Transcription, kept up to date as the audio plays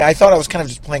I thought I was kind of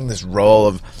just playing this role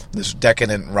of this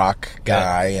decadent rock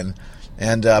guy,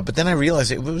 but then I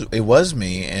realized it was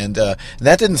me, and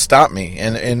that didn't stop me.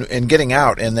 And getting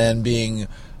out and then being,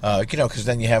 because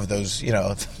then you have those,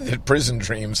 prison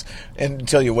dreams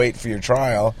until you wait for your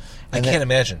trial. I can't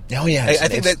imagine. Oh yeah, I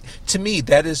think that to me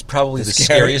that is probably the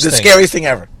scariest thing. The scariest thing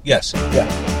ever. Yes. Yeah.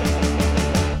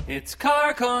 It's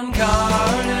car con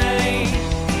carne.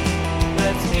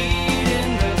 Let's eat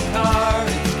in the car.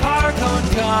 It's car con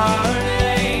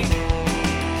carne.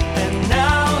 And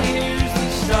now here's the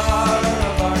star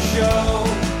of our show,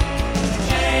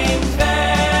 James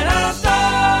Van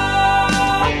Alstyne.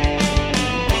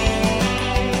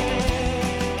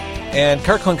 And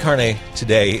Car Con Carne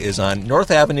today is on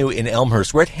North Avenue in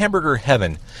Elmhurst. We're at Hamburger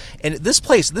Heaven. And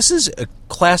this is a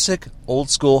classic,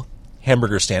 old-school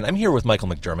hamburger stand. I'm here with Michael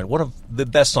McDermott, one of the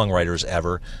best songwriters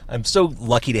ever. I'm so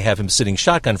lucky to have him sitting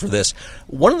shotgun for this.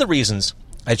 One of the reasons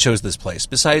I chose this place,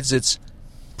 besides its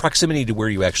proximity to where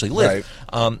you actually live,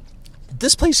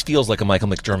 this place feels like a Michael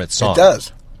McDermott song. It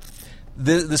does.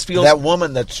 This feels... That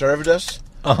woman that served us,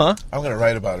 Uh-huh. I'm going to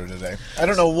write about her today. I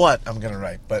don't know what I'm going to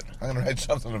write, but I'm going to write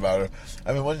something about her.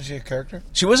 I mean, wasn't she a character?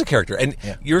 She was a character, and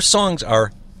your songs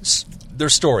are... They're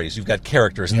stories. You've got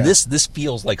characters, and this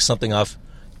feels like something off...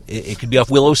 It could be off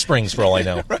Willow Springs, for all I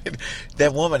know. Right.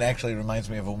 That woman actually reminds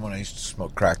me of a woman I used to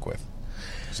smoke crack with.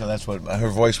 So that's what... Her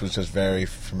voice was just very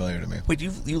familiar to me. Wait,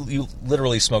 you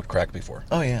literally smoked crack before?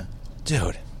 Oh, yeah.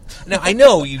 Dude. Now, I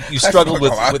know you struggled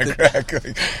with crack.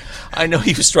 I know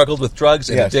you struggled with drugs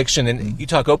and addiction, and you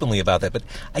talk openly about that, but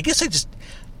I guess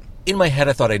in my head,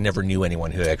 I thought I never knew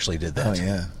anyone who actually did that. Oh,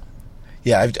 yeah.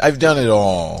 Yeah, I've done it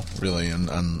all, really, on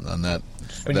that.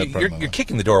 I mean, you're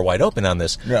kicking the door wide open on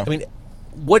this. Yeah. I mean,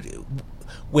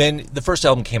 when the first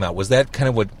album came out, was that kind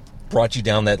of what brought you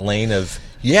down that lane of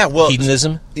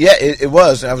hedonism? Yeah, it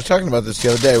was. I was talking about this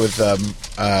the other day with a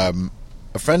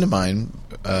friend of mine,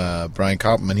 Brian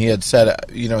Koppelman. He had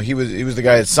said, he was the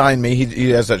guy that signed me.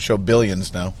 He has that show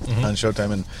Billions now on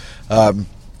Showtime, and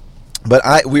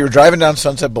but we were driving down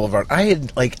Sunset Boulevard. I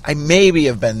maybe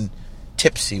have been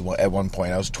tipsy at one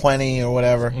point. I was 20 or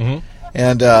whatever,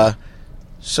 and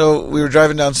so we were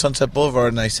driving down Sunset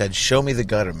Boulevard, and I said, "Show me the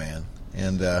gutter, man,"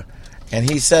 and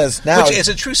he says, "Now," which, as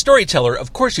a true storyteller,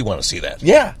 of course you want to see that.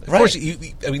 Yeah, of course.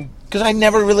 I mean, because I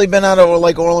never really been out of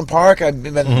like Orland Park. I've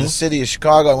been in the city of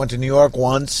Chicago. I went to New York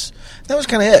once. That was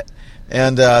kind of it,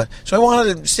 and so I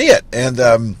wanted to see it.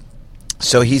 And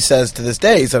so he says to this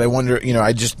day, he said, "I wonder,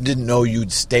 I just didn't know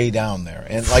you'd stay down there."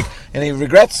 And and he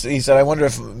regrets. He said, "I wonder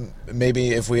if maybe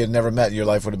if we had never met, your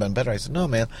life would have been better." I said, "No,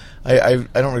 man, I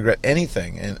don't regret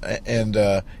anything." And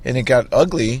it got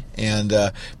ugly. And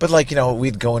but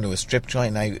we'd go into a strip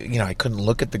joint, and I couldn't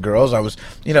look at the girls. I was,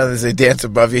 as they dance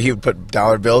above you, he would put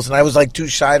dollar bills, and I was too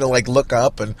shy to look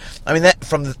up. And I mean that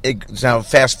now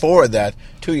fast forward that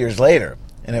 2 years later,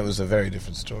 and it was a very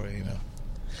different story.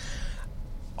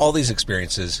 All these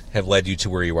experiences have led you to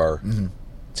where you are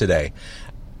today.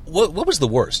 What was the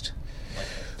worst?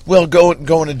 Well, going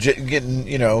to getting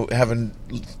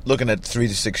looking at 3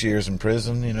 to 6 years in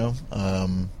prison.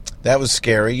 That was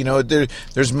scary.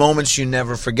 There's moments you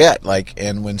never forget.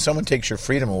 And when someone takes your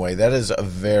freedom away, that is a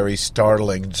very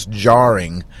startling, it's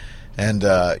jarring, and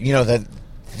and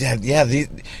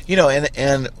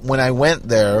when I went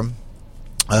there,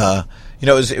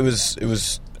 it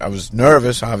was. I was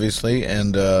nervous, obviously,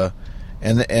 and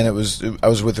it was. I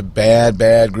was with a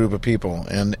bad group of people,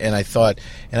 and I thought,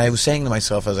 and I was saying to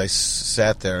myself as I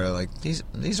sat there,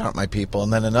 these aren't my people.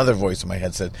 And then another voice in my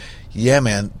head said, "Yeah,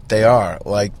 man, they are.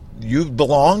 You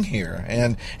belong here."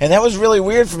 And that was really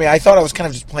weird for me. I thought I was kind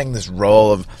of just playing this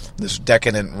role of this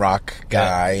decadent rock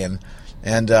guy,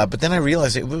 but then I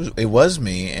realized it was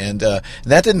me, and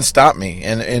that didn't stop me.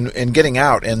 And getting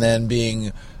out and then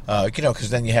being. Because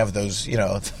then you have those,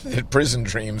 prison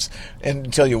dreams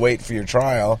until you wait for your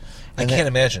trial. I can't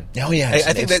imagine. Oh, yeah.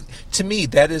 I think that, to me,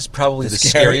 that is probably the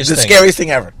scariest thing. The scariest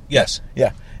thing ever. Yes.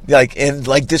 Yeah.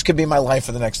 This could be my life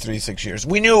for the next 3 to 6 years.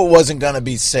 We knew it wasn't going to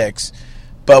be 6,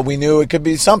 but we knew it could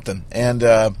be something. And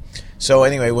so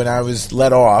anyway, when I was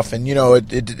let off, and,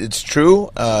 it's true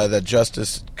that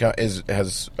justice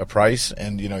has a price,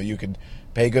 and, you could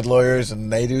pay good lawyers, and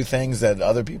they do things that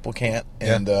other people can't,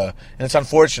 and it's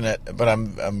unfortunate. But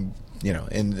I'm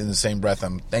in the same breath,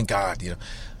 thank God,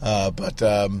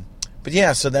 but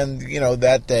yeah. So then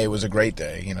that day was a great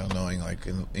day, knowing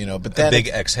but then a big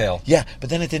exhale. Yeah, but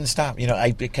then it didn't stop.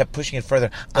 I kept pushing it further.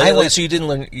 So you didn't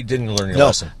learn your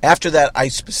lesson. After that, I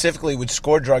specifically would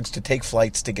score drugs to take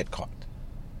flights to get caught,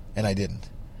 and I didn't.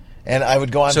 And I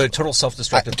would go on. So a total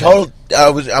self-destructive.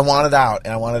 I wanted out,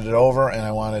 and I wanted it over, and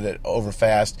I wanted it over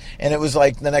fast. And it was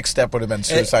like the next step would have been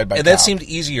suicide by and cop. that seemed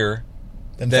easier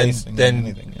than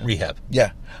anything, rehab.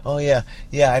 Yeah. Oh yeah.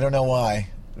 Yeah. I don't know why.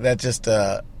 That just.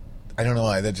 I don't know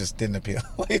why. That just didn't appeal.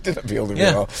 It didn't appeal to me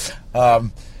at all.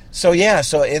 So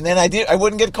and then I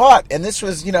wouldn't get caught. And this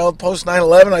was, post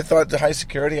 9/11. I thought the high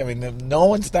security. I mean, no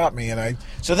one stopped me.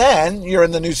 So then you're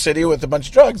in the new city with a bunch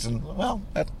of drugs, and well,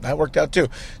 that worked out too.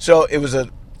 So it was a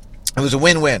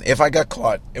win-win. If I got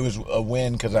caught, it was a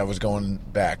win because I was going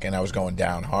back and I was going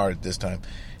down hard this time.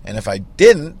 And if I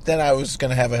didn't, then I was going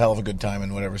to have a hell of a good time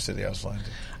in whatever city I was flying to.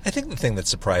 I think the thing that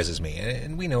surprises me,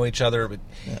 and we know each other, but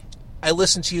I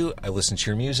listen to you. I listen to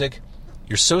your music.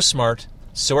 You're so smart,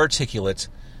 so articulate,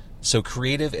 so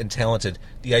creative and talented.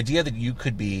 The idea that you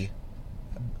could be...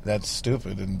 That's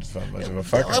stupid and much of a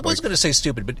fucker. I wasn't going to say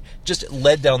stupid, but just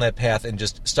led down that path and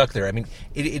just stuck there. I mean,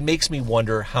 it makes me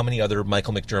wonder how many other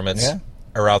Michael McDermotts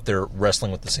are out there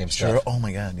wrestling with the same stuff. Oh,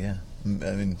 my God, yeah. I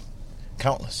mean,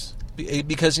 countless.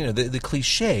 Because, the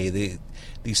cliche,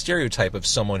 the stereotype of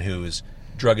someone who is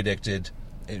drug addicted,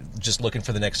 just looking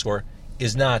for the next score,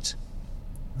 is not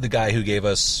the guy who gave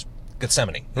us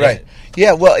Gethsemane. Right.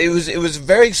 Yeah, well, it was a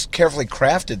very carefully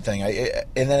crafted thing.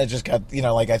 And then it just got,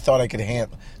 I thought I could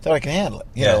handle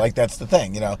it. Like that's the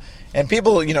thing, And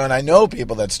people, and I know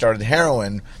people that started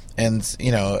heroin and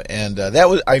that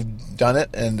was, I've done it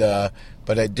and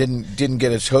but I didn't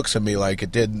get its hooks in me like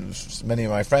it did many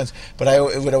of my friends. But I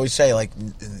would always say, like,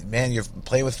 man, you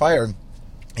play with fire,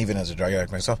 even as a drug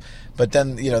addict myself. But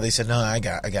then, they said, no, I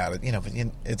got it. But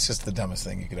it's just the dumbest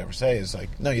thing you could ever say is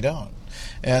like, no, you don't.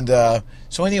 And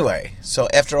so anyway,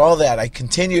 after all that, I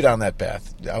continued on that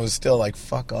path. I was still like,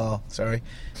 fuck all, sorry.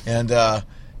 And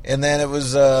then it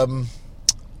was, it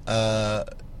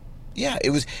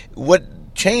was what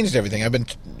changed everything. I've been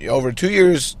over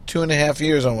 2.5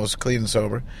 years almost clean and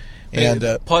sober.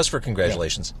 And pause for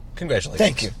congratulations. Yeah.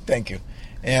 Congratulations. Thank you.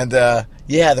 And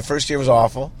the first year was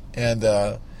awful. And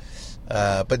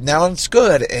but now it's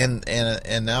good,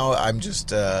 and now I'm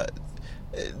just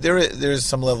there's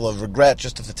some level of regret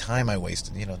just of the time I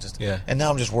wasted, And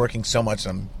now I'm just working so much,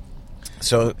 and I'm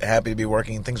so happy to be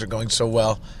working, and things are going so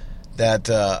well that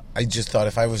I just thought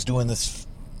if I was doing this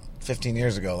 15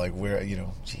 years ago, like where,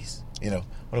 geez,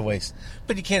 what a waste.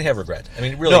 But you can't have regret. I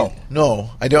mean, really. No,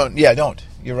 I don't. Yeah, I don't.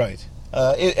 You're right.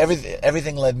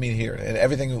 Everything led me here, and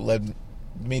everything led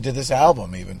me to this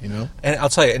album, even, And I'll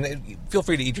tell you, and feel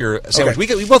free to eat your sandwich.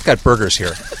 Okay. We both got burgers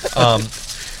here.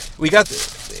 We got.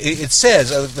 It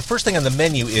says the first thing on the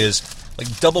menu is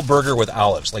like double burger with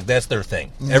olives. Like that's their thing.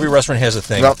 Mm-hmm. Every restaurant has a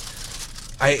thing. Yep.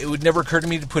 It would never occur to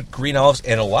me to put green olives,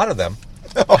 and a lot of them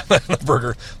on the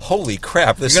burger. Holy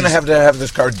crap! You're going to have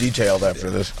this card detailed after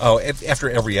this. Oh,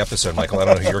 after every episode, Michael. I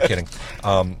don't know who you're kidding.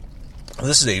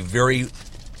 This is a very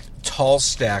tall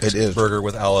stacked burger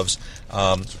with olives.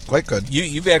 It's quite good.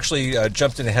 You've actually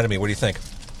jumped in ahead of me. What do you think?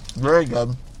 Very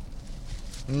good.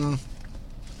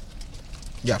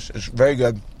 Yes, it's very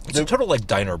good. It's a total like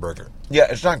diner burger. Yeah,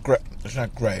 it's not great. It's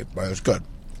not great, but it's good.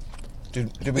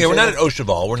 We're not at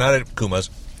Oshaval. We're not at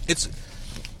Kuma's. It's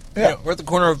we're at the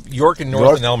corner of York and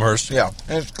North and Elmhurst. Yeah,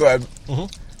 it's good. Mm-hmm.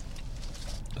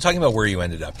 Talking about where you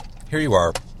ended up. Here you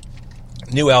are.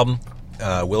 New album,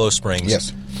 Willow Springs.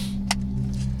 Yes.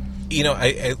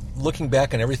 I looking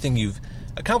back on everything you've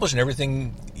accomplished and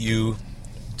everything you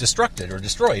destructed or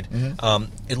destroyed,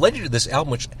 it led you to this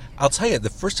album, which I'll tell you, the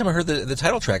first time I heard the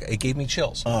title track, it gave me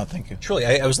chills. Oh, thank you. Truly,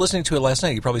 I was listening to it last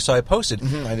night. You probably saw I posted.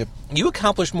 Mm-hmm, I did. You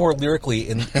accomplished more lyrically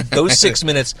in those 6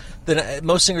 minutes than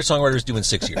most singer-songwriters do in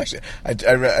 6 years. Actually,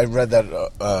 I read that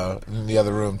in the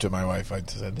other room to my wife. I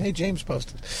said, "Hey, James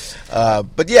posted."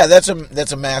 But yeah, that's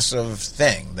a massive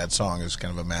thing. That song is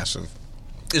kind of a massive.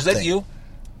 Is that thing. you?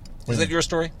 Is that your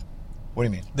story? What do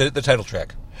you mean? The title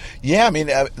track. Yeah, I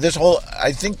mean, this whole...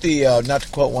 I think not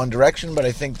to quote One Direction, but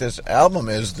I think this album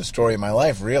is the story of my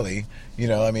life, really.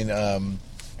 I mean, and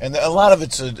a lot of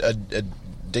it's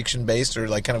addiction-based or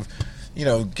like kind of,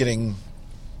 getting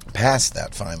past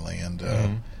that finally. And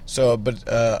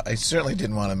but I certainly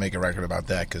didn't want to make a record about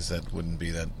that because that wouldn't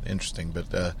be that interesting.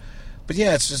 But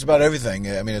yeah, it's just about everything.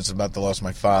 I mean, it's about the loss of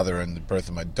my father and the birth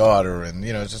of my daughter, and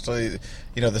it's just like,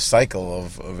 the cycle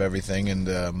of everything, and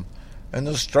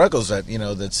those struggles that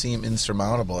that seem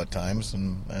insurmountable at times,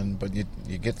 but you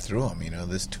get through them.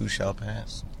 This too shall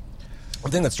pass. The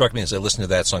thing that struck me as I listened to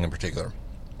that song in particular,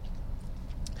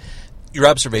 your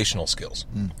observational skills,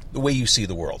 the way you see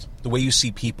the world, the way you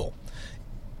see people.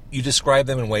 You describe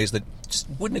them in ways that just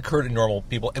wouldn't occur to normal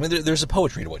people. I mean, there's a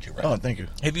poetry to what you write. Oh, thank you.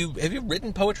 Have you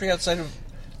written poetry outside of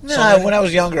No, when I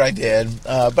was younger, I did,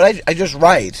 but I just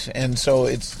write, and so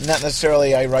it's not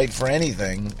necessarily I write for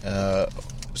anything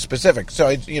specific. So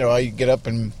I get up,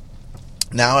 and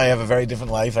now I have a very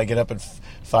different life. I get up at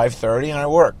 5:30 and I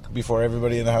work before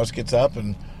everybody in the house gets up,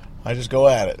 and I just go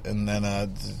at it. And then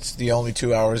it's the only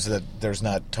 2 hours that there's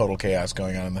not total chaos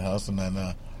going on in the house. And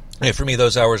then Yeah, for me,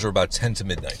 those hours are about 10 to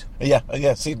midnight. yeah.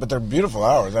 See, but they're beautiful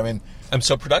hours. I mean, I'm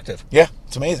so productive. yeah,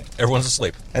 it's amazing. Everyone's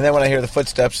asleep. And then when I hear the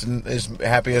footsteps, and as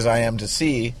happy as I am to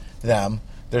see them,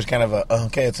 there's kind of a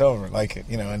okay, it's over. Like,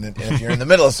 and if you're in the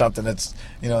middle of something, it's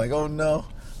like, oh no,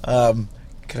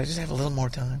 could I just have a little more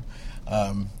time?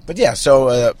 But yeah,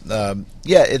 so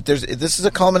this is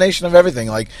a culmination of everything.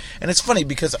 Like, and it's funny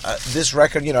because this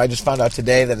record, I just found out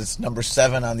today that it's number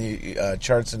 7 on the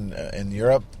charts in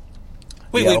Europe.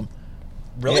 Wait,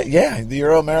 really? Yeah, the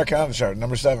Euro Americana chart,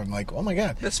 number 7. Like, oh my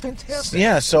god, That's fantastic.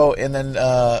 yeah. So and then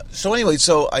anyway,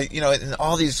 so I and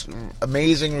all these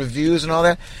amazing reviews and all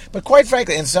that. But quite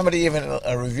frankly, and somebody, even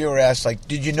a reviewer asked, like,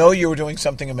 did you know you were doing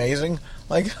something amazing?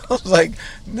 Like, I was like,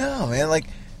 no, man. Like,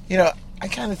 I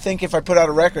kind of think if I put out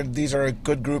a record, these are a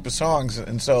good group of songs,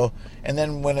 and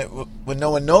then when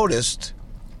no one noticed,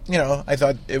 I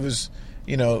thought it was,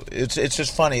 it's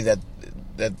just funny that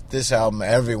this album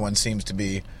everyone seems to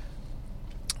be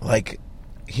like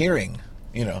hearing,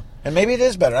 and maybe it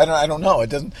is better. I don't know. It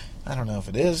doesn't. I don't know if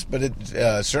it is, but it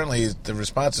certainly the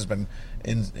response has been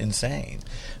insane.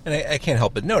 And I can't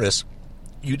help but notice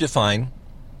you define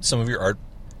some of your art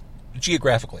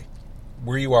geographically,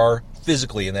 where you are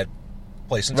physically in that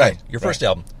place and time. Right, Your first right.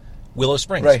 album, Willow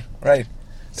Springs. Right.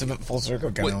 It's a bit full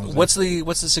circle kind of. What's the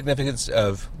significance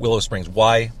of Willow Springs?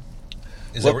 Why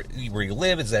is that where you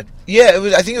live? Is that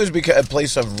Yeah, I think it was a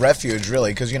place of refuge,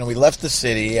 really, because we left the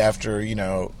city after we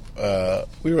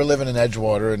were living in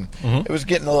Edgewater, and it was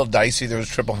getting a little dicey. There was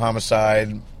triple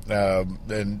homicide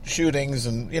and shootings,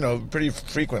 and pretty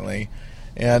frequently,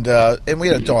 and we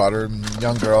had a daughter, a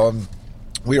young girl, and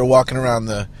we were walking around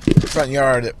the front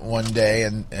yard one day,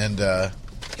 and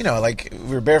like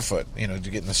we were barefoot, to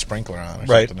get the sprinkler on or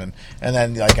Right. something, and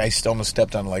then like I almost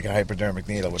stepped on like a hypodermic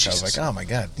needle, which I was like, oh my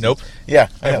god, Nope. yeah.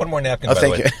 I have know. one more napkin, Oh, by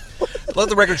thank the way. you. Let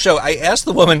the record show. I asked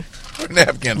the woman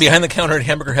Napkin. behind the counter at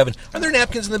Hamburger Heaven, are there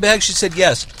napkins in the bag? She said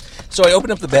yes. So I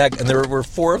opened up the bag, and there were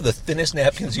 4 of the thinnest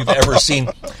napkins you've ever seen.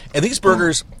 And these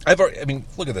burgers,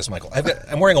 look at this, Michael.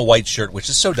 I'm wearing a white shirt, which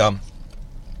is so dumb.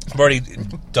 I've already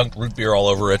dunked root beer all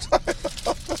over it.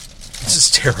 This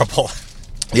is terrible.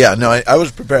 Yeah, no, I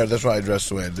was prepared. That's why I dressed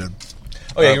the way I did.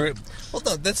 Oh, yeah. Well,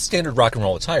 no, that's standard rock and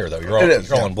roll attire, though. You're all, It is,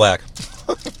 you're all yeah. in black.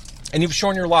 And you've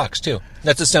shorn your locks, too.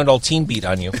 Not to sound all teen beat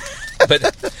on you. But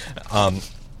it's the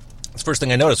first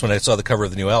thing I noticed when I saw the cover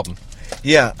of the new album.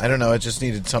 Yeah, I don't know. It just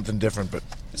needed something different, but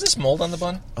Is this mold on the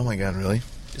bun? oh my god, really?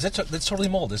 Is that's totally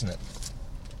mold, isn't it?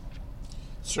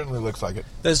 Certainly looks like it.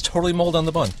 That is totally mold on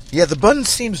the bun. Yeah, the bun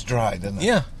seems dry, doesn't it?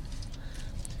 Yeah.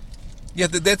 Yeah,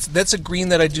 that's a green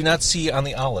that I do not see on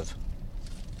the olive.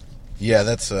 Yeah,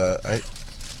 that's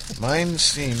mine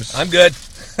seems. I'm good.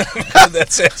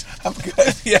 That's it. I'm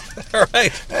good. Yeah, all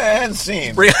right. And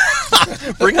scene. Bring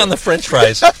on the French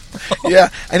fries. Yeah,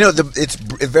 I know. It's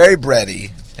very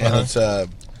bready, and it's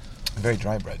very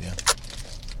dry bread.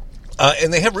 Yeah.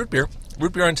 And they have root beer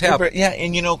on tap. Yeah,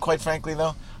 and quite frankly,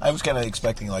 though, I was kind of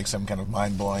expecting like some kind of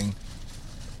mind blowing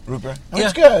root beer. I mean,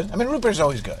 It's good. I mean, root beer's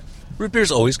always good. Root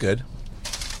beer's always good.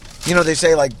 They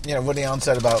say like Woody Allen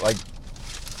said about like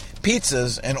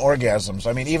pizzas and orgasms.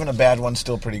 I mean, even a bad one's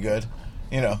still pretty good.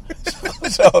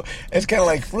 So it's kind of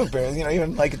like root beer.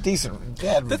 Even like a decent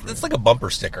bad. Root beer. That's like a bumper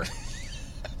sticker.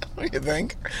 What do you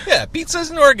think? Yeah, pizzas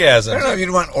and I don't orgasms. know if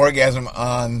you'd want orgasm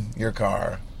on your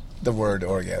car. The word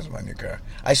orgasm on your car.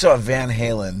 I saw a Van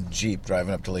Halen Jeep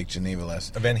driving up to Lake Geneva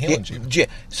last. A Van Halen Jeep? Yeah.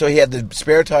 So he had the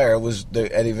spare tire was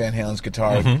the Eddie Van Halen's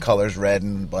guitar colors, red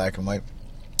and black and white,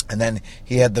 and then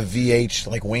he had the VH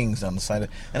like wings on the side.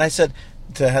 And I said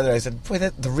to Heather, I said, "Boy,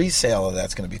 the resale of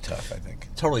that's going to be tough. I think."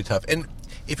 Totally tough. And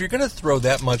if you're going to throw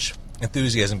that much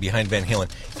enthusiasm behind Van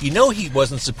Halen, he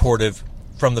wasn't supportive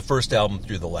from the first album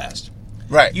through the last.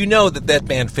 Right. That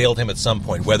band failed him at some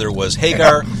point, whether it was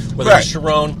Hagar, whether it was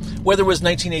Sharon, whether it was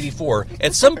 1984.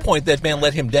 At some point, that band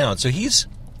let him down. So it's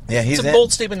a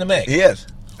bold statement to make. He is.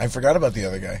 I forgot about the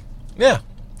other guy. Yeah.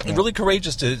 And really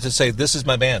courageous to say, this is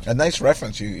my band. A nice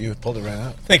reference. You pulled it right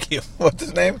out. Thank you. What's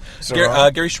his name?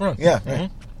 Gary Sharon. Yeah. Right.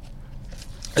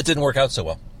 It didn't work out so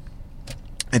well.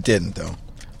 It didn't, though.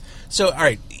 So, all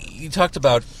right, you talked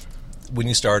about when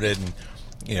you started and,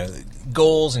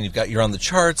 goals, and you're on the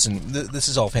charts, and this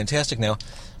is all fantastic now.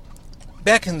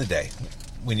 Back in the day,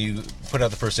 when you put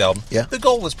out the first album, Yeah. the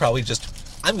goal was probably just,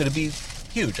 I'm going to be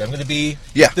huge. I'm going to be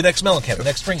Yeah. the next Mellencamp, the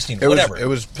next Springsteen, It whatever.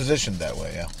 was positioned that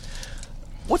way. Yeah.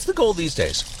 What's the goal these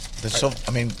days?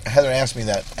 Heather asked me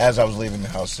that as I was leaving the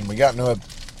house, and we got into a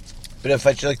bit of a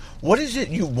fight. She's like, "What is it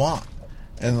you want?"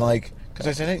 And like, because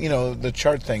I said, the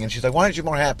chart thing, and she's like, "Why aren't you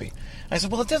more happy?" I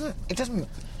said, "Well, it doesn't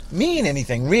mean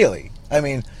anything really. I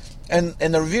mean, and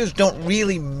the reviews don't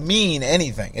really mean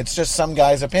anything. It's just some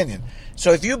guy's opinion.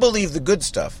 So if you believe the good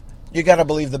stuff, you got to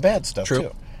believe the bad stuff True.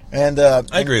 too." And I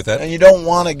agree with that. And you don't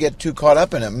want to get too caught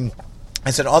up in it. And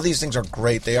I said, all these things are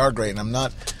great. They are great, and I'm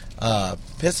not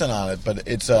pissing on it. But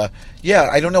it's I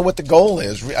don't know what the goal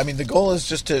is. I mean, the goal is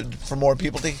just for more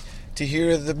people to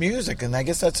hear the music, and I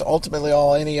guess that's ultimately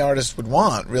all any artist would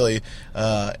want, really.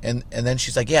 And then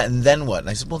she's like, "Yeah, and then what?" And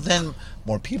I said, "Well, then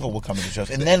more people will come to the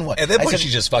shows, and then what?" At that I point, said,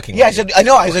 she's just fucking Yeah, I with you. said, "I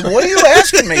know." I said, "What are you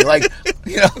asking me? Like,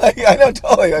 I know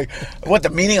totally. Like, what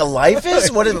the meaning of life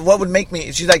is? What would make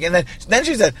me?" She's like, and then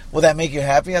she said, "Will that make you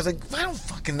happy?" I was like, "I don't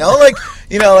fucking know."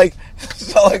 Like,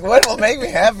 so like, what will make me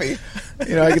happy?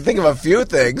 I can think of a few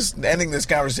things. Ending this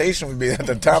conversation would be at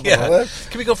the top of the list.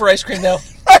 Can we go for ice cream now?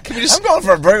 Can we I'm going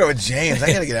for a burger with James.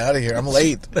 I got to get out of here. I'm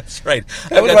late. That's right.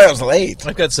 That was why I was late.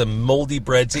 I've got some moldy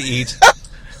bread to eat.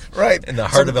 Right. In the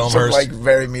heart of Elmhurst. Some, like,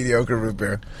 very mediocre root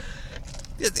beer.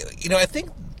 I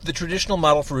think the traditional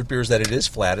model for root beer is that it is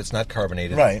flat. It's not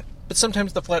carbonated. Right. But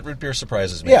sometimes the flat root beer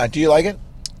surprises me. Yeah. Do you like it?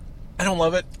 I don't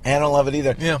love it. I don't love it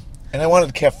either. Yeah. And I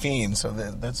wanted caffeine, so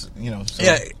that's, So.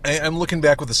 Yeah, I'm looking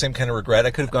back with the same kind of regret.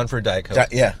 I could have gone for a Diet Coke.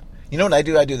 Yeah. You know what I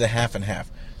do? I do the half and half.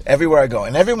 Everywhere I go.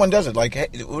 And everyone does it. Like, hey,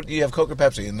 do you have Coke or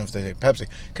Pepsi? And if they say Pepsi,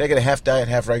 can I get a half diet,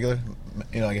 half regular?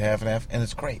 Like a half and half? And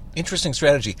it's great. Interesting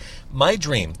strategy. My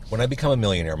dream, when I become a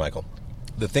millionaire, Michael,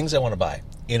 the things I want to buy,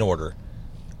 in order,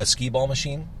 a skee ball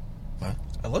machine. Huh?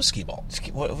 I love skee ball.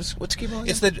 What's skee ball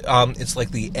again? It's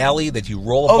like the alley that you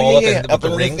roll a ball up in with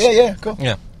the rings. Yeah, cool.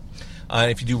 Yeah.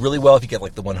 If you do really well, if you get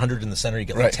like the 100 in the center, you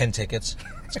get like Right. 10 tickets.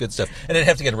 It's good stuff. And then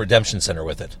have to get a redemption center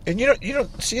with it. And you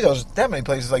don't see that many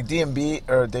places like D&B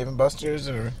or Dave & Buster's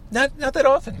or... Not that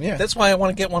often. Yeah. That's why I want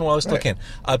to get one while I still Right. can.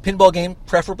 Pinball game,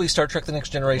 preferably Star Trek The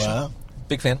Next Generation. Wow.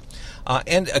 Big fan.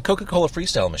 And a Coca-Cola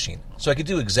freestyle machine. So I could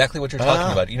do exactly what you're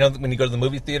talking about. You know, when you go to the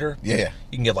movie theater? Yeah.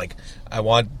 You can get like, I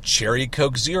want cherry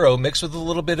Coke Zero mixed with a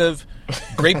little bit of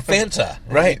grape Fanta.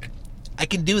 Right. I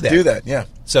can do that. Do that, yeah.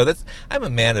 So I'm a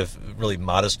man of really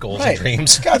modest goals Right. and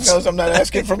dreams. God knows I'm not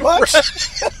asking for much.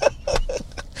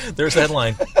 There's that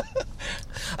line.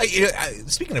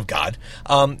 Speaking of God,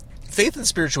 faith and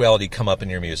spirituality come up in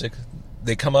your music.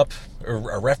 They come up,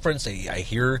 or a reference. I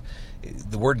hear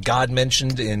the word God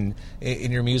mentioned in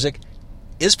your music.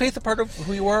 Is faith a part of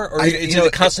who you are, or is it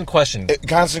a constant question?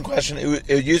 Constant question.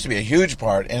 It used to be a huge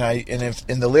part, and if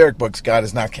in the lyric books, God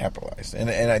is not capitalized, and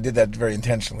I did that very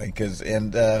intentionally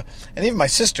and even my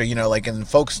sister, like in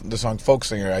the song Folk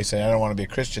Singer, I say I don't want to be a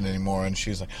Christian anymore, and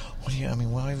she's like, "What do you? I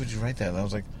mean, why would you write that?" And I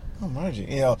was like, "Oh,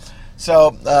 Margie,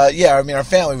 So our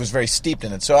family was very steeped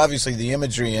in it. So obviously the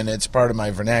imagery and it's part of my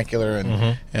vernacular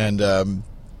and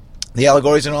the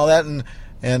allegories and all that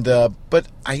but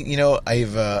I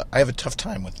have a tough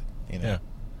time with it. Yeah,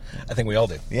 I think we all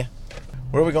do. Yeah.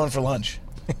 Where are we going for lunch?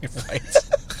 Right.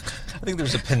 I think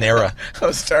there's a Panera. I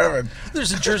was starving.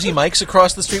 There's a Jersey Mike's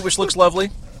across the street, which looks lovely.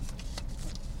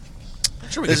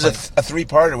 Sure, This is a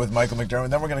three-parter with Michael McDermott.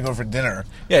 Then we're going to go for dinner.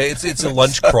 Yeah, it's a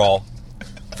lunch crawl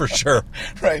for sure.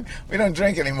 Right. We don't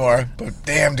drink anymore, but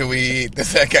damn, do we eat?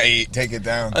 Does that guy eat? Take it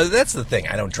down. That's the thing.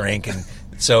 I don't drink, and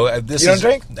so this You don't is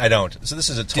drink? I don't. So this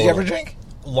is a total. Did you ever drink?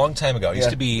 A long time ago. I used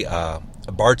to be a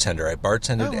bartender. I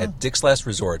bartended at Dick's Last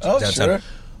Resort downtown, Sure.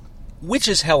 which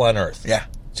is hell on earth. Yeah.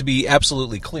 To be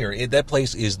absolutely clear, that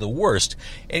place is the worst.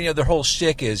 And their whole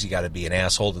shtick is you got to be an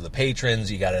asshole to the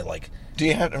patrons. You got to Do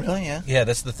you have to really? Yeah. Yeah,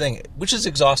 that's the thing, which is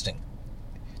exhausting.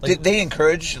 Did they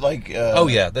encourage Oh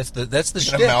yeah, that's the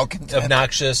shtick. malcontent.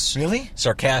 Obnoxious, Really?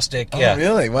 sarcastic. Oh, Yeah,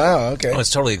 really? Wow. Okay. Oh,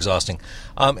 it's totally exhausting.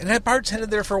 And I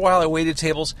bartended there for a while. I waited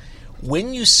tables.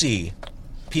 When you see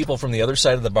people from the other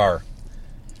side of the bar,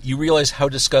 you realize how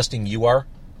disgusting you are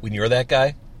when you're that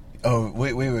guy. Oh,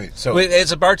 wait. So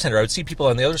As a bartender, I would see people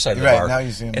on the other side of the Right, bar now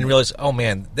you see 'em. and realize, oh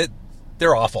man,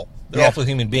 they're awful. They're Yeah. awful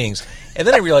human beings. And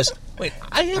then I realized, wait,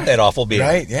 I am that awful being.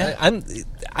 Right, yeah.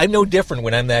 I'm no different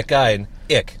when I'm that guy, and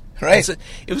ick. Right.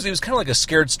 It was kind of like a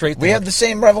scared straight thing. we have the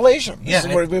same revelation. Yeah, This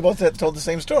is where we both told the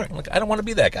same story. Like, I don't want to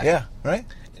be that guy. Yeah. Right.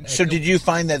 So did you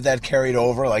find that carried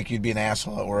over? Like you'd be an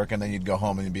asshole at work, and then you'd go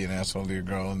home and you'd be an asshole to your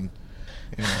girl, and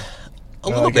A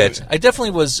little bit. I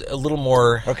definitely was a little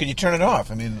more. Or could you turn it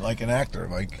off? I mean, like an actor,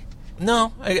 like.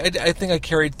 No, I think I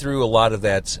carried through a lot of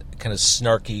that kind of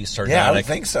snarky, sardonic. Yeah, I would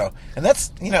think so. And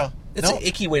that's It's an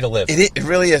icky way to live. It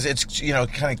really is. It's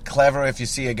kind of clever if you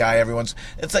see a guy everyone's.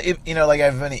 It's like like I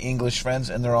have many English friends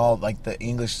and they're all like the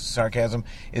English sarcasm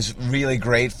is really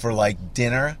great for like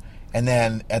dinner, and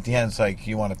then at the end it's like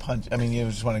you want to punch. I mean, you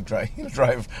just want to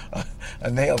drive a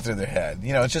nail through their head.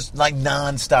 It's just like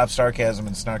nonstop sarcasm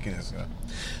and snarkiness.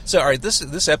 So all right,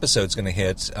 this episode's going to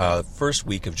hit first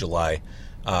week of July,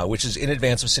 which is in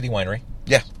advance of City Winery.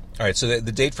 Yeah. All right, so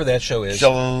the date for that show is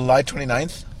July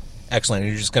 29th. Excellent.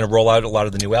 And you're just going to roll out a lot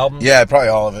of the new albums? Yeah, probably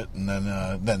all of it, and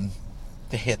then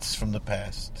the hits from the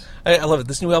past. I love it.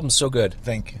 This new album's so good.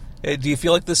 Thank you. Do you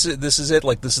feel like this is it?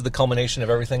 Like this is the culmination of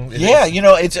everything? Yeah,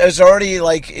 it's already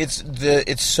like I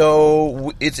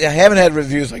haven't had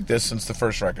reviews like this since the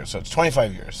first record, so it's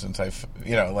 25 years since I've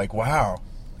like wow,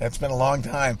 that's been a long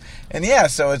time, and yeah,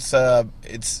 so it's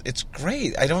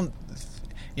great. I don't,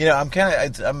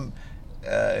 I'm.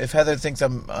 If Heather thinks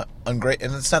I'm ungrateful,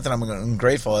 and it's not that I'm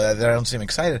ungrateful, that I don't seem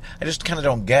excited. I just kind of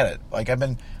don't get it. Like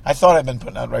I thought I've been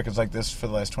putting out records like this for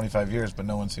the last 25 years, but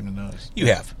no one seemed to notice. You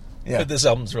have. Yeah. But this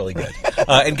album's really good.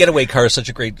 And Getaway Car is such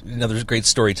another great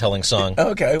storytelling song.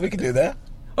 Okay, we can do that.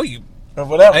 Oh, you... Or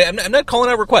whatever. I'm not calling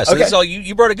out requests. Okay. This is all,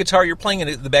 you brought a guitar, you're playing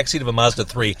in the backseat of a Mazda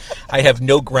 3. I have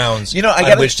no grounds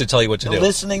I on which to tell you what to do.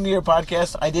 Listening to your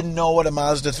podcast, I didn't know what a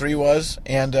Mazda 3 was,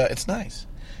 and it's nice.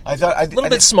 I thought a little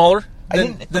bit smaller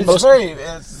than most.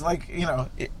 It's like,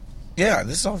 yeah,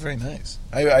 this is all very nice.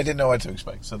 I didn't know what to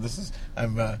expect, so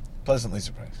I'm pleasantly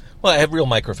surprised. Well, I have real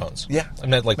microphones. Yeah.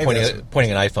 I'm not like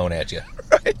pointing an iPhone at you.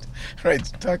 Right.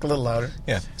 Talk a little louder.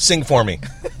 Yeah. Sing for me.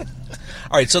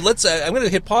 All right, so let's. I'm going to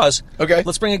hit pause. Okay.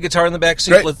 Let's bring a guitar in the back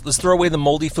seat. Great. Let's throw away the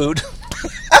moldy food.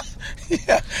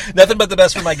 Yeah. Nothing but the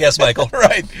best for my guest, Michael.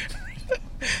 Right.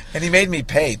 And he made me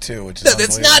pay too, which is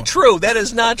that's not true. That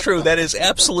is not true. That is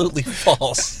absolutely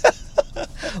false.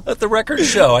 Let the record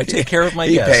show. I take care of my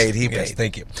guests. He paid.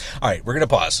 Thank you. All right, we're going to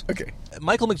pause. Okay.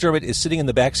 Michael McDermott is sitting in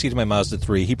the back seat of my Mazda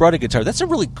 3. He brought a guitar. That's a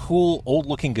really cool,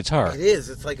 old-looking guitar. It is.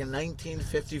 It's like a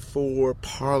 1954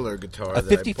 parlor guitar. A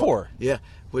 54? Yeah,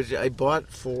 which I bought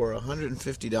for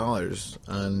 $150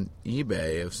 on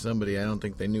eBay of somebody. I don't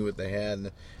think they knew what they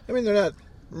had. I mean, they're not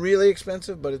really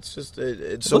expensive, but it's just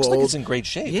it's so looks old. Like it's in great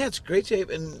shape. Yeah, it's great shape,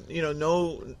 and you don't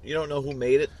know who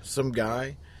made it. Some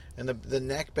guy, and the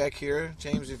neck back here,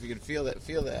 James. If you can feel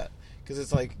that, because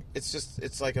it's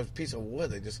like a piece of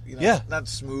wood. They just it's not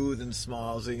smooth and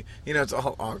small. So it's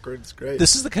all awkward. It's great.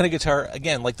 This is the kind of guitar,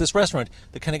 again, like this restaurant,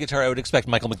 the kind of guitar I would expect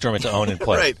Michael McDermott to own and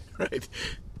play. Right.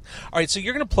 All right, so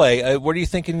you're going to play. What are you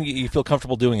thinking you feel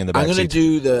comfortable doing in the back I'm going to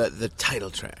seat? do the title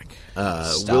track,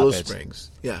 Willow Springs.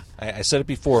 Yeah. I said it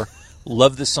before.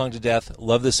 Love this song to death.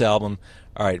 Love this album.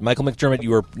 All right, Michael McDermott,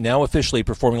 you are now officially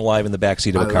performing live in the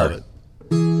backseat of a car. Love it.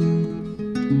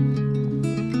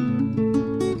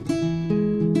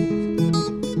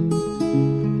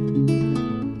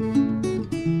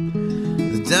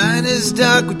 The diner's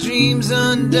dark with dreams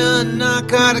undone.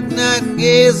 Narcotic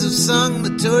nightingales have sung the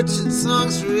tortured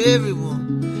songs for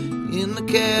everyone in the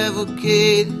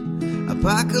cavalcade.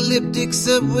 Apocalyptic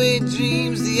subway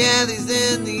dreams, the alleys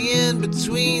and the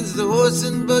in-betweens, the horse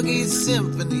and buggy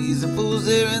symphonies, the fools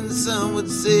there and some would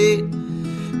say.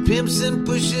 Pimps and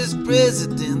pushers,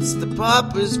 presidents, the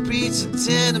paupers preaching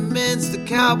tenements, the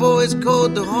cowboys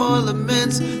called the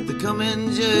Harlements, the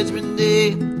coming judgment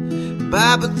day.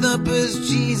 Bible thumpers,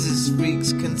 Jesus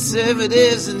freaks,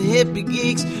 conservatives and hippie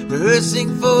geeks,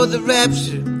 rehearsing for the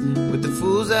rapture with the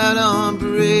fools out on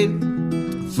parade.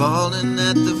 Falling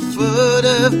at the foot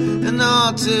of an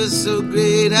altar so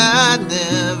great, I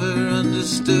never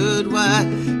understood why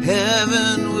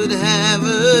heaven would have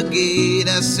a gate.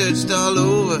 I searched all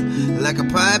over like a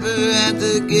piper at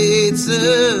the gates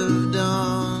of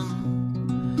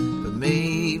dawn, but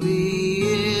maybe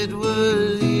it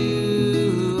was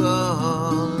you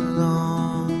all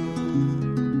along.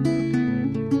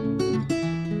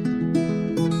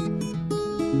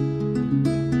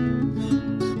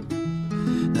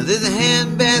 Now there's a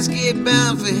handbasket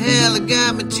bound for hell. I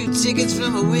got me 2 tickets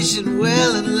from a wishing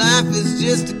well, and life is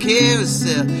just a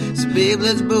carousel. So babe,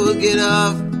 let's both get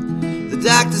off. The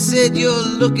doctor said you're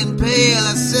looking pale.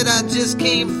 I said I just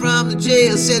came from the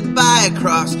jail. Said buy a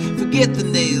cross, forget the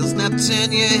nails. Now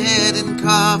turn your head and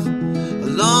cough. A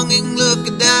longing look,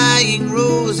 a dying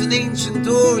rose, an ancient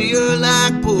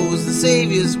warrior-like pose. The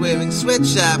Savior's wearing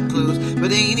sweatshop clothes,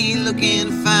 but ain't he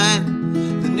looking fine?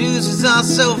 The news is all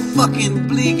so fucking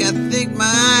bleak. I think my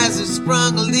eyes have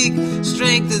sprung a leak.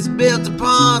 Strength is built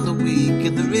upon the weak,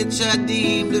 and the rich are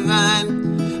deemed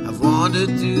divine. I've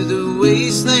wandered through the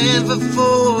wasteland for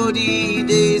 40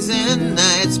 days and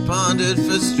nights, pondered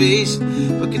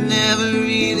frustration, but could never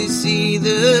really see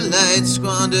the light,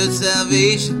 squandered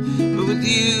salvation, but with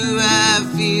you I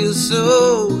feel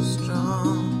so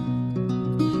strong.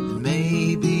 And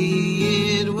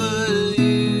maybe it was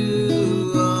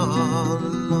you all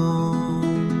along.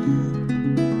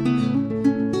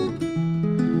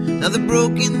 Now the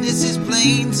brokenness is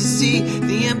plain to see,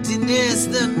 the emptiness,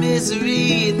 the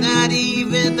misery, and not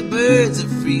even the birds are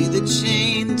free, they're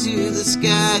chained to the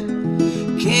sky.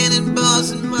 Cannonballs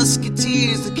and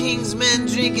musketeers, the king's men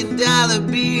drinking dollar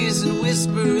beers and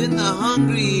whisper in the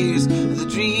hungry ears of the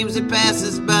dreams that pass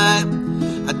us by.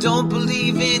 I don't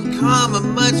believe in karma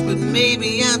much, but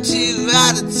maybe I'm too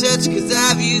out of touch, 'cause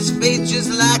I've used faith just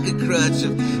like a crutch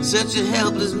of such a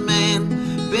helpless man.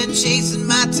 Been chasing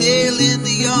my tail in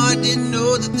the yard, didn't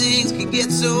know that things could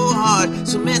get so hard.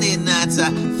 So many nights I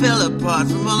fell apart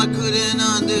from all I couldn't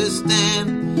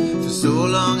understand. For so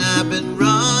long I've been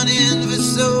running, for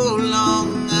so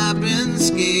long I've been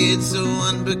scared, so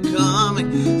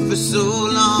unbecoming. For so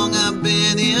long I've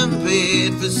been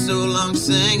impaired, for so long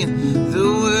singing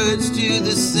the words to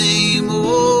the same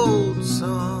old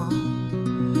song.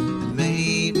 And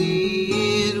maybe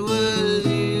it was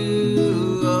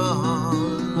you all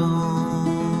along.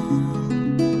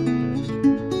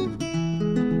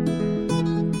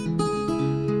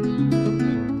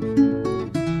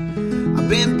 I've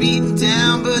been beaten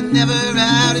down but never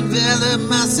out, enveloped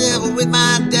myself with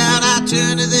my doubt. I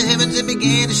turned to the heavens and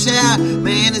began to shout,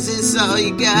 man, is this all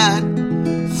you got?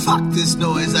 Fuck this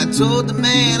noise, I told the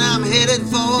man, I'm headed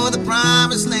for the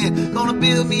promised land. Gonna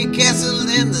build me a castle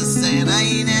in the sand, I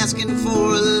ain't asking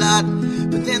for a lot.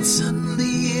 But then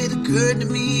suddenly it occurred to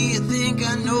me, I think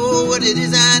I know what it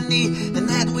is I need, and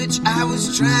that which I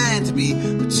was trying to be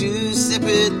were two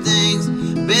separate things.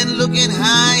 Been looking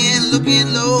high and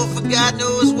looking low, for God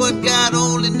knows what God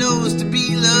only knows, to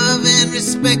be loved and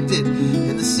respected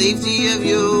in the safety of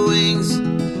your wings.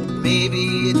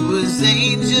 Maybe it was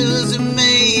angels, or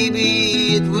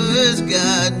maybe it was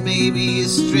God, maybe a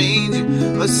stranger,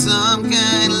 or some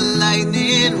kind of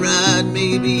lightning rod,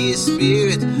 maybe a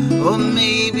spirit, or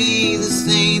maybe the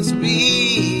saints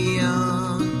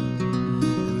beyond.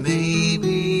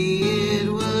 Maybe it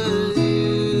was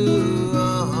you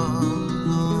all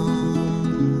along.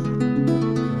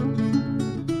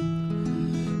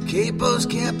 Capos,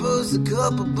 capos, the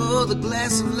culpable, the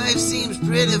glass of life seems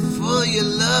pretty full, your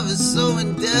love is so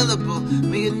indelible,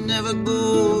 may it never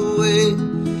go away.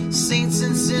 Saints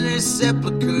and sinners,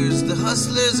 sepulchres, the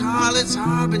hustlers, harlots,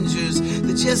 harbingers,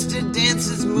 the jester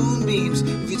dances, moonbeams,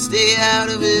 if you'd stay out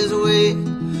of his way.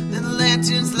 Then the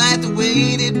lanterns light the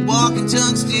way, they'd walk in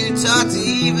tongues to talk, to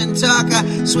even talk. I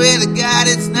swear to God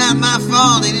it's not my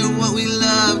fault, ain't it what we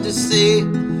love to say.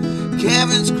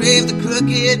 Caverns crave the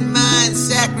crooked mind,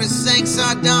 sacrosanct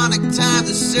sardonic time,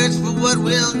 the search for what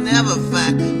we'll never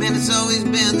find. Man, it's always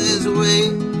been this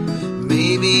way.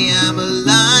 Maybe I'm a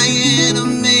lion, or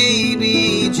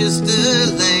maybe just a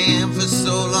lamb, for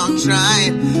so long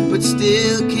trying, but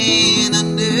still can't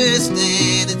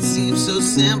understand. It seems so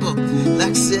simple,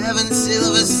 like 7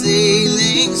 silver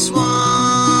sailing swans.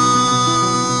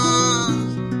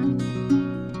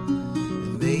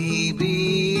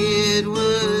 Maybe it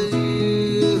was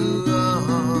you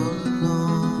all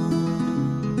along.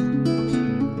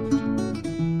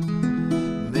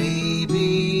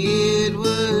 Maybe it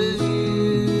was you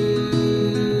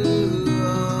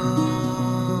all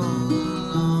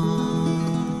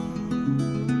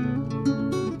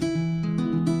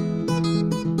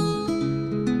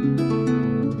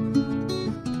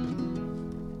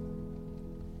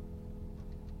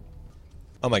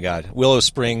Oh my God. Willow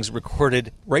Springs,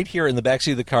 recorded right here in the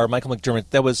backseat of the car. Michael McDermott,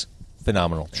 that was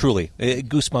phenomenal. Truly.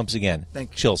 Goosebumps again. Thank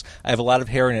you. Chills. I have a lot of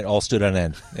hair and it all stood on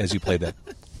end as you played that.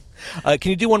 Can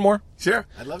you do one more? Sure,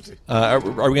 I'd love to. Are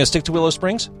we going to stick to Willow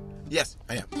Springs? Yes,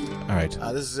 I am. All right.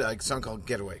 This is a song called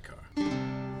Getaway Car.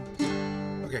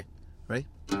 Okay, ready?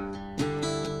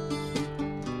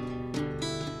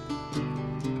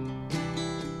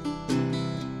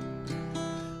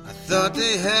 I thought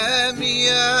they had me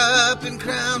up in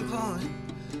Crown Point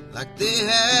like they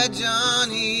had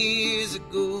John years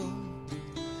ago.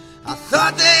 I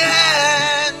thought they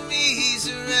had me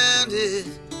surrounded.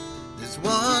 There's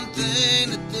one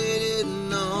thing that they didn't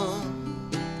know,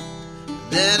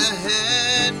 that I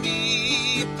had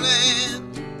me a plan.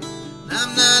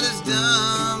 I'm not as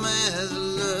dumb as I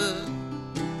look.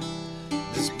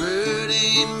 This bird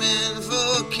ain't meant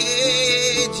for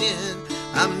caging.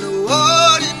 I'm no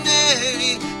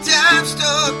ordinary dime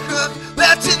store crook.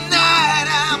 Well, tonight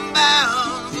I'm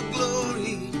bound for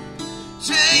glory,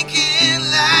 drinking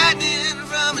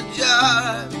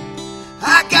car.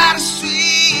 I got a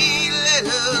sweet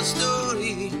little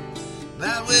story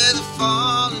about where the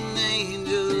fallen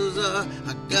angels are.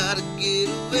 I gotta get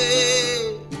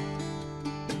away.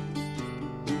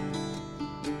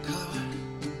 Car.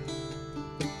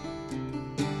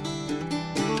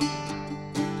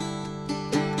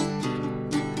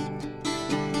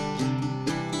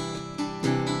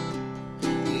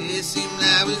 It seemed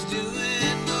I was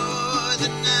doing more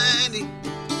than 90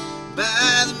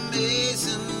 by the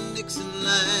Mason-Dixon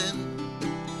line.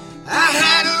 I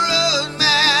had a road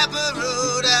map of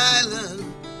Rhode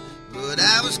Island, but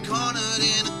I was cornered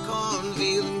in a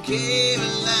cornfield in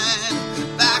Caroline.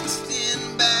 Boxed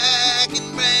in back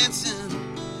in Branson,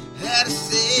 had a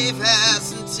safe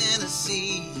house in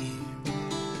Tennessee.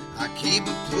 I keep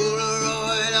a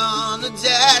Polaroid on the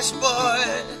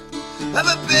dashboard of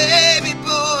a baby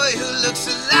boy who looks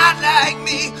a lot like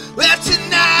me. Well,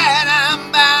 tonight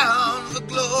I'm bound for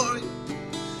glory,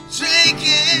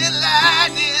 drinking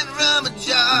lightning from a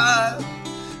jar.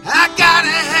 I got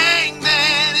a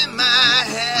hangman in my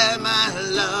head, my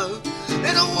love,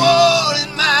 and a wall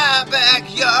in my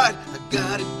backyard. I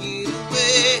gotta get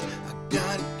away, I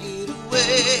gotta get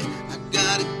away, I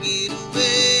gotta get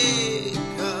away,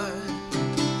 car.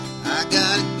 I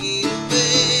gotta get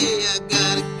away, I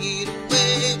gotta get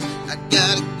away, I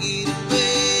gotta get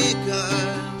away, car.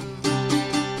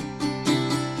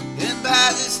 And by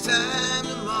this time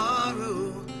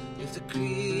tomorrow, if the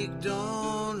creek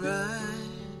don't rise,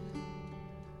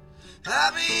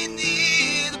 I'll be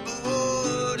near the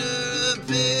border of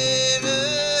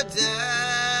paradise.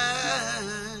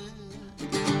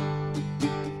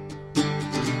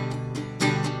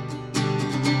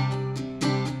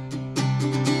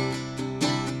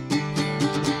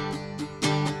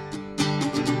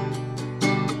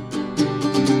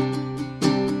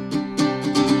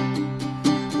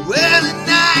 Well,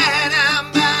 tonight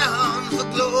I'm bound for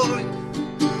glory,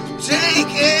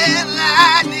 drinking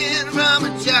lightning from a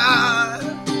jar.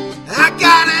 I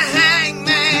got a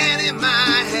hangman in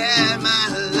my head, my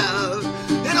love,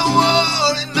 and a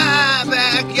wall in my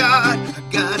backyard. I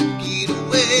gotta get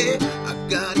away, I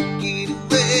gotta get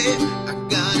away, I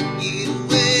gotta get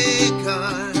away,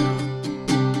 car.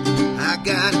 I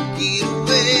gotta get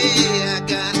away, I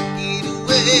gotta get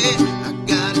away, I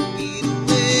gotta get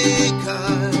away,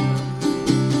 car.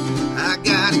 I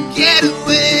gotta get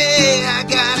away, I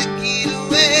gotta get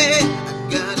away, I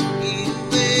gotta get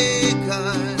away,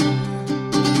 car.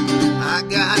 I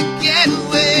gotta get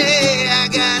away, I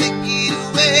gotta get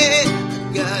away,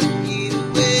 I gotta get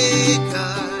away,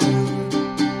 car.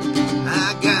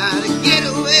 I gotta get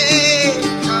away,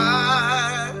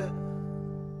 car.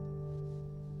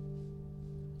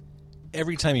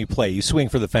 Every time you play, you swing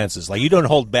for the fences. Like, you don't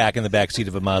hold back in the backseat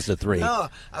of a Mazda 3. No,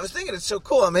 I was thinking it's so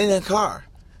cool. I'm in a car.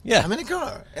 Yeah. I'm in a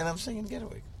car, and I'm singing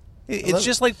Getaway. It's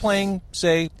just like playing,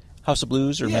 say, House of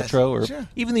Blues or Yes, Metro or sure.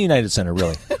 even the United Center,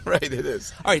 really. Right, it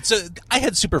is. All right, so I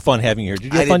had super fun having you here.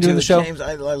 Did you I have fun did doing too, the show? James.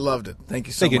 I loved it. Thank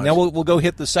you so Thank you. much. Now we'll go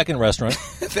hit the second restaurant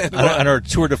on our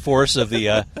tour de force of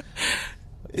the.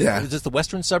 Yeah. Is this the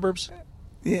western suburbs?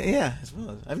 Yeah. I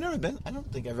suppose. I've never been. I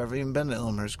don't think I've ever even been to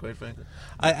Elmhurst, quite frankly.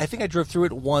 I think I drove through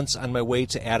it once on my way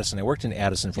to Addison. I worked in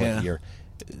Addison for like Yeah. a year.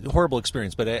 Horrible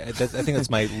experience, but I think that's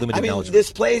my limited I mean, knowledge.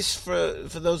 this place, for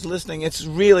those listening, it's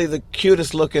really the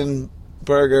cutest looking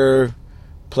burger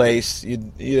place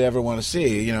you'd ever want to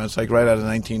see. You know, it's like right out of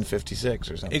 1956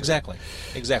 or something. Exactly.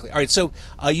 All right, so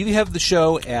you have the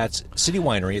show at City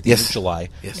Winery at the end of Yes. July.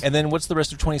 Yes. And then what's the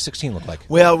rest of 2016 look like?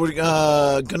 Well, we're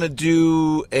gonna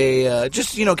do a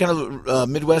just kind of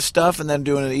Midwest stuff, and then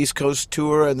doing an East Coast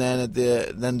tour, and then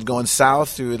then going south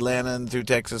through Atlanta and through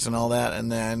Texas and all that,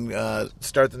 and then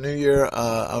start the new year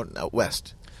out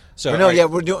west. So Or no, all right. yeah,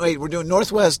 we're doing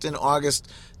Northwest in August,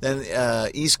 then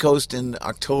East Coast in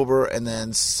October, and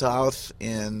then South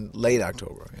in late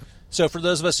October. Yeah. So for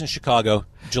those of us in Chicago,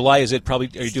 July is it? Probably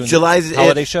are you doing July's the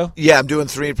holiday it. show? Yeah, I'm doing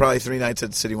probably three nights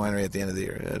at City Winery at the end of the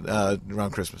year,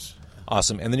 around Christmas.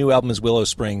 Awesome. And the new album is Willow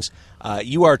Springs.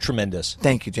 You are tremendous.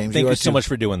 Thank you, James. Thank you are so too. much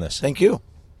for doing this. Thank you.